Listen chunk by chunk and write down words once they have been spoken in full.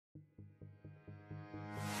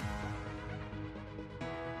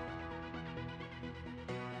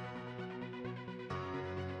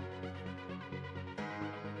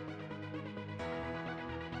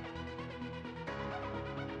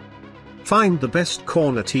Find the best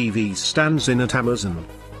corner TV stands at Amazon.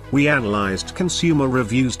 We analyzed consumer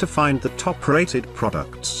reviews to find the top-rated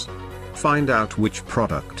products. Find out which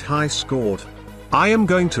product high scored. I am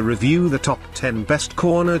going to review the top 10 best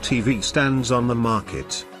corner TV stands on the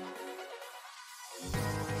market.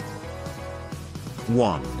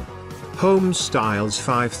 1. Home Styles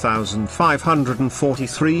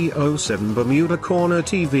 554307 Bermuda Corner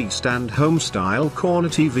TV Stand. Home Style Corner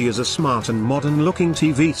TV is a smart and modern looking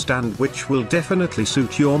TV stand which will definitely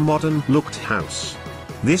suit your modern looked house.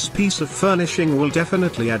 This piece of furnishing will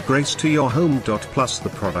definitely add grace to your home. Plus the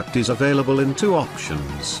product is available in two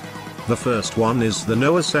options. The first one is the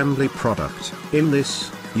no assembly product. In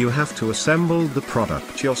this, you have to assemble the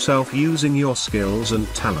product yourself using your skills and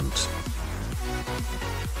talent.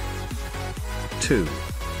 2.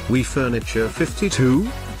 We Furniture 52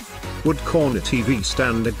 Wood Corner TV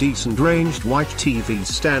Stand. A decent ranged white TV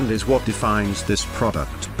stand is what defines this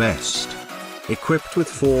product best. Equipped with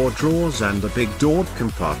 4 drawers and a big doored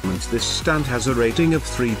compartment, this stand has a rating of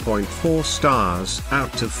 3.4 stars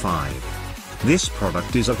out of 5. This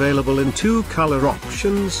product is available in 2 color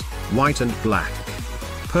options, white and black.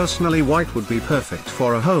 Personally, white would be perfect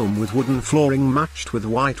for a home with wooden flooring matched with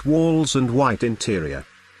white walls and white interior.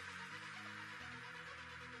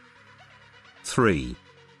 3.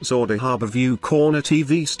 Zorda Harborview Corner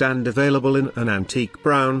TV Stand. Available in an antique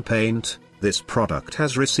brown paint, this product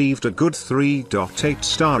has received a good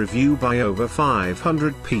 3.8-star review by over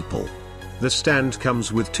 500 people. The stand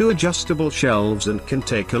comes with 2 adjustable shelves and can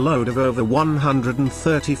take a load of over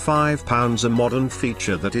 135 pounds. A modern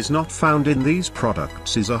feature that is not found in these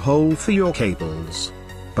products is a hole for your cables.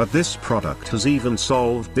 But this product has even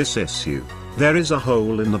solved this issue. There is a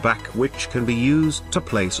hole in the back which can be used to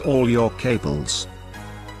place all your cables.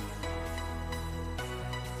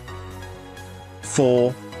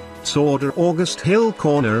 4. Zorda August Hill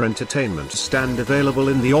Corner Entertainment Stand. Available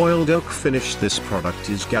in the oiled oak finish, this product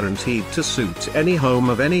is guaranteed to suit any home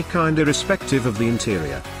of any kind irrespective of the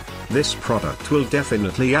interior. This product will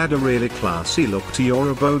definitely add a really classy look to your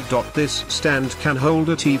abode. This stand can hold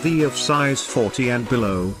a TV of size 40 and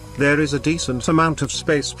below. There is a decent amount of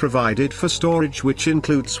space provided for storage, which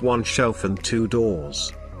includes 1 shelf and 2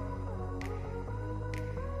 doors.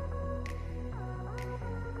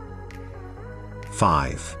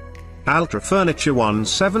 5. Ultra Furniture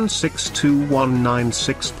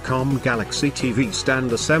 1762196.com Galaxy TV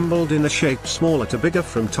Stand. Assembled in a shape smaller to bigger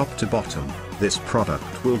from top to bottom, this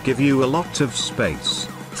product will give you a lot of space.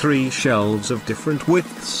 3 shelves of different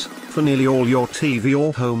widths for nearly all your TV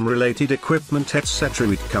or home related equipment etc.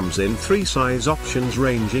 It comes in 3 size options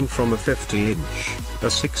ranging from a 50-inch, a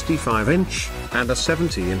 65-inch, and a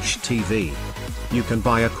 70-inch TV. You can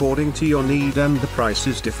buy according to your need and the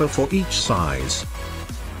prices differ for each size.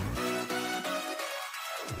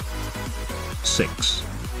 6.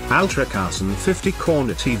 Ultra Carson 50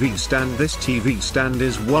 Corner TV Stand. This TV stand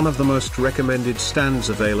is one of the most recommended stands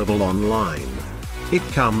available online. It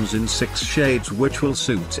comes in 6 shades which will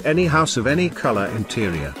suit any house of any color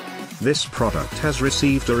interior. This product has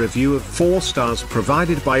received a review of 4 stars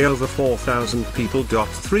provided by over 4,000 people.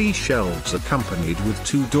 3 shelves accompanied with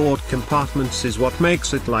 2 doored compartments is what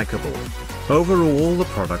makes it likable. Overall, the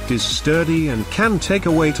product is sturdy and can take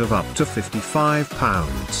a weight of up to 55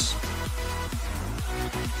 pounds.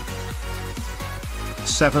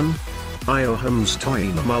 7. Ioham's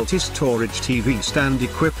Toyna Multi-Storage TV Stand.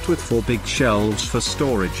 Equipped with 4 big shelves for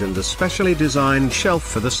storage and a specially designed shelf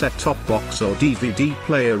for the set-top box or DVD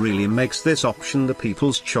player really makes this option the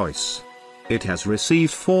people's choice. It has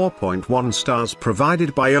received 4.1 stars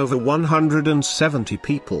provided by over 170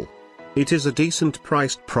 people. It is a decent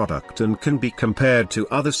priced product and can be compared to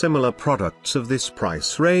other similar products of this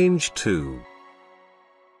price range too.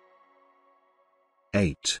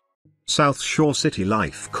 8. South Shore City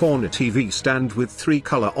Life Corner TV Stand. With 3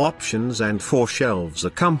 color options and 4 shelves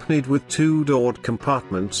accompanied with 2 doored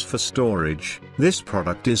compartments for storage, this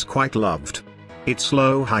product is quite loved. Its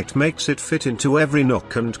low height makes it fit into every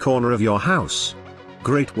nook and corner of your house.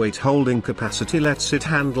 Great weight holding capacity lets it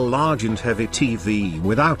handle large and heavy TV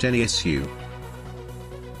without any issue.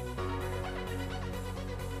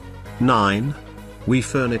 9. We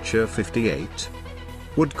Furniture 58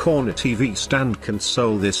 Wood Corner TV Stand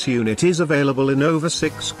Console. This unit is available in over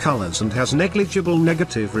 6 colors and has negligible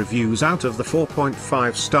negative reviews out of the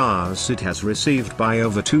 4.5 stars it has received by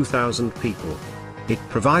over 2,000 people. It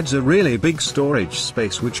provides a really big storage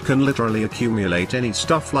space which can literally accumulate any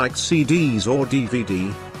stuff like CDs or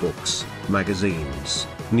DVD, books, magazines,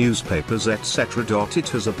 newspapers etc. It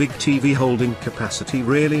has a big TV holding capacity,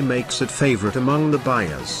 really makes it favorite among the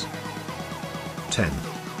buyers. 10.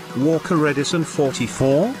 Walker Edison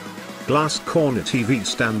 44 Glass corner TV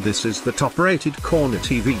stand. This is the top-rated corner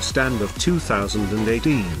TV stand of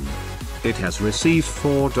 2018. It has received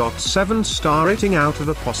 4.7 star rating out of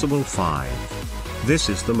a possible 5. This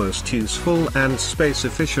is the most useful and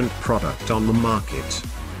space-efficient product on the market.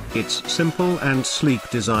 Its simple and sleek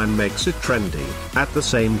design makes it trendy. At the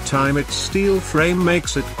same time, its steel frame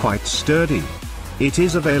makes it quite sturdy. It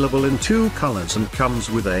is available in 2 colors and comes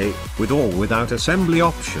with or without assembly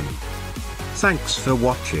option. Thanks for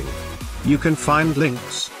watching. You can find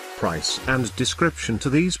links, price and description to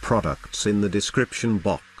these products in the description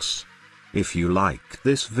box. If you like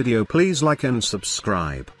this video, please like and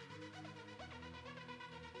subscribe.